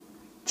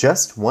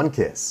Just One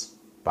Kiss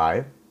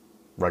by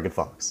Rugged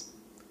Fox.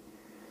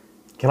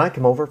 Can I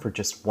come over for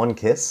just one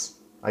kiss?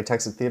 I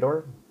texted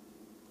Theodore,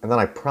 and then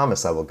I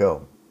promise I will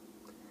go.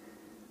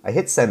 I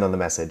hit send on the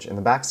message in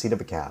the back seat of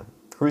a cab,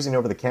 cruising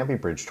over the Cambie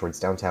Bridge towards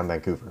downtown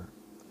Vancouver.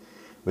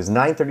 It was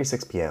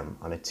 9:36 p.m.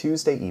 on a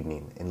Tuesday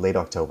evening in late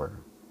October,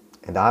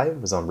 and I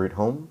was en route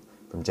home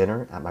from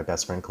dinner at my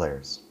best friend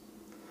Claire's.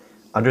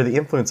 Under the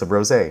influence of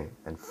rosé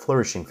and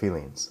flourishing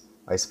feelings,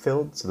 I was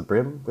filled to the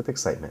brim with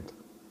excitement.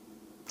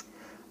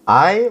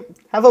 I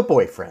have a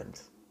boyfriend,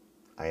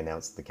 I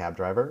announced to the cab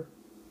driver.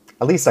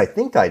 At least I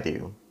think I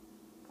do.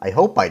 I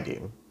hope I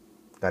do.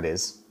 That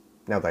is,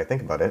 now that I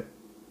think about it.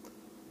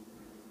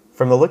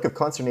 From the look of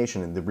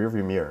consternation in the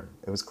rearview mirror,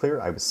 it was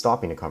clear I was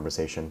stopping a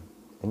conversation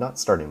and not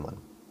starting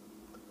one.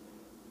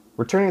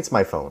 Returning to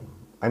my phone,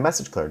 I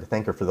messaged Claire to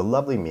thank her for the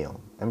lovely meal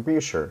and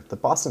reassure the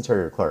Boston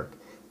Terrier CLARK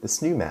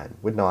this new man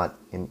would not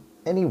in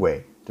any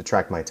way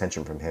detract my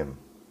attention from him.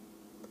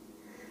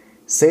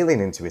 Sailing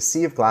into a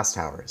sea of glass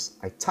towers,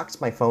 I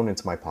tucked my phone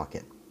into my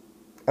pocket.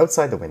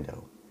 Outside the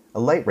window, a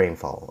light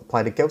rainfall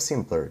applied a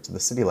Gaussian blur to the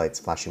city lights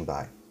flashing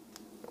by.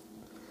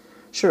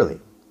 Surely,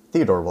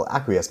 Theodore will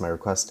acquiesce my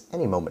request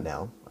any moment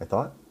now, I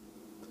thought.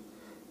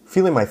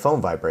 Feeling my phone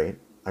vibrate,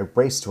 I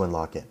raced to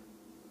unlock it.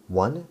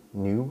 One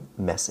new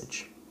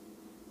message.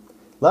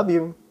 Love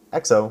you,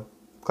 XO,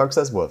 Clark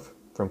says WOOF,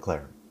 from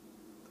Claire.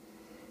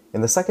 In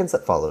the seconds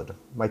that followed,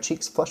 my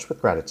cheeks flushed with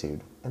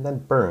gratitude and then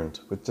burned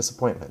with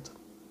disappointment.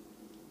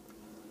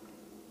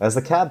 As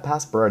the cab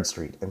passed Burrard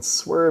Street and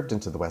swerved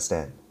into the West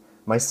End,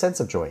 my sense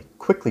of joy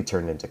quickly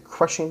turned into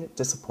crushing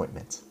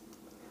disappointment.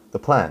 The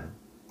plan,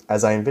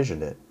 as I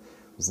envisioned it,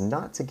 was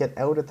not to get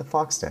out at the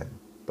Fox Den,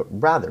 but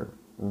rather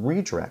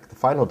redirect the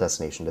final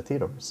destination to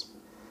Theodore's,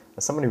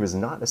 as someone who was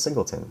not a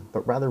singleton,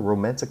 but rather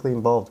romantically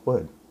involved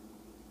would.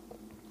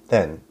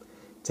 Then,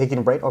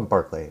 taking right on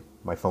Barclay,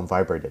 my phone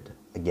vibrated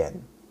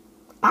again.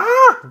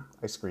 Ah!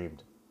 I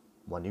screamed.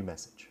 One new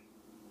message.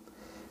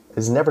 It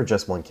is never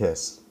just one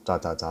kiss, ...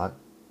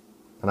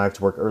 And I have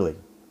to work early, ...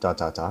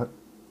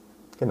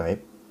 Good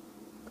night.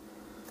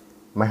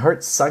 My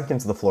heart sunk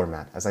into the floor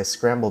mat as I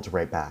scrambled to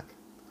write back.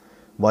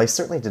 While I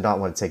certainly did not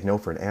want to take no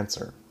for an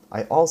answer,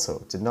 I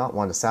also did not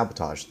want to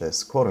sabotage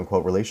this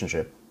quote-unquote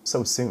relationship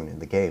so soon in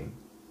the game.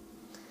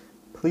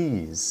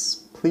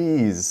 Please,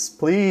 please,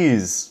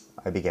 please,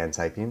 I began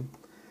typing,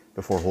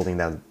 before holding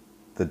down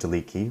the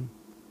delete key.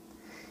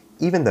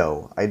 Even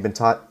though I had been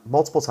taught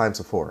multiple times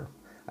before,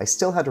 I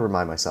still had to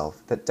remind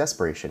myself that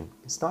desperation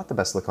is not the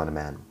best look on a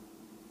man.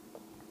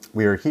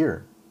 We are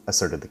here,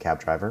 asserted the cab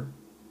driver.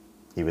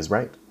 He was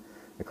right.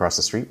 Across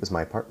the street was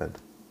my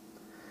apartment.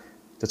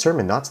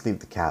 Determined not to leave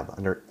the cab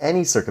under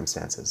any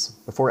circumstances,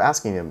 before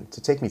asking him to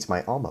take me to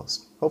my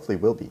almost, hopefully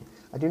will be,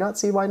 I do not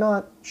see why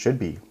not, should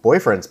be,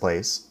 boyfriend's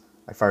place,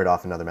 I fired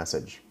off another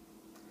message.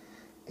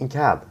 In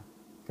cab,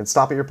 can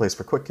stop at your place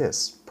for a quick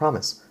kiss.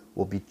 Promise,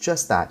 will be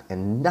just that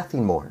and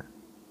nothing more.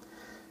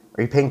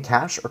 Are you paying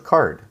cash or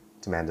card?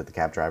 Demanded the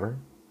cab driver,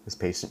 his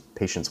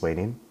patience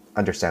waning,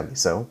 understandably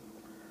so.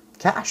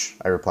 Cash,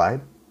 I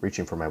replied,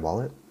 reaching for my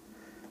wallet.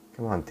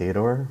 Come on,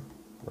 Theodore.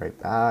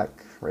 Right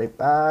back, right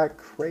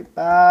back, right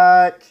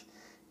back.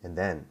 And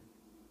then,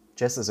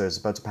 just as I was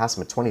about to pass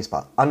him a 20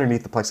 spot,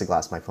 underneath the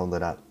plexiglass, my phone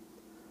lit up.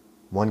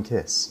 One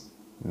kiss,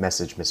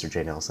 messaged Mr.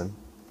 J. Nelson.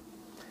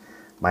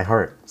 My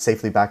heart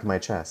safely back in my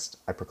chest,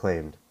 I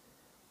proclaimed,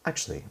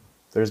 actually,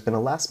 there's been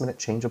a last-minute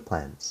change of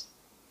plans.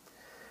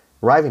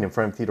 Arriving in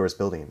front of Theodore's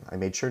building, I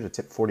made sure to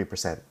tip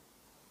 40%.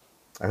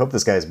 I hope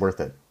this guy is worth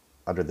it,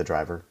 uttered the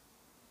driver,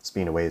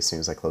 speeding away as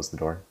soon as I closed the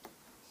door.